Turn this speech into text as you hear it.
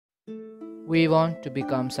We want to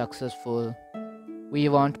become successful. We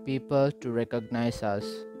want people to recognize us.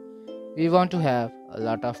 We want to have a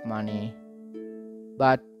lot of money.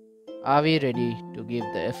 But are we ready to give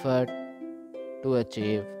the effort to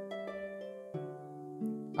achieve?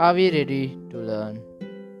 Are we ready to learn?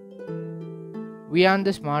 We aren't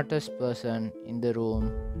the smartest person in the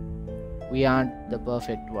room. We aren't the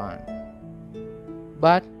perfect one.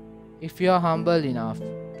 But if you are humble enough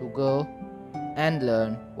to go and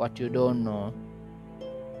learn what you don't know,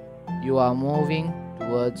 you are moving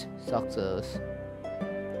towards success.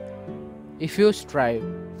 If you strive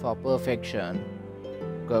for perfection,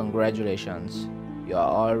 congratulations, you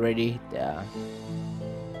are already there.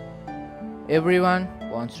 Everyone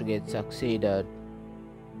wants to get succeeded,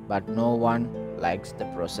 but no one likes the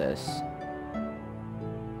process.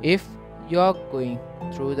 If you are going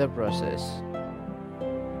through the process,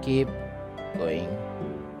 keep going.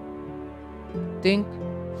 Think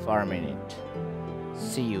for a minute.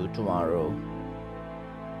 See you tomorrow.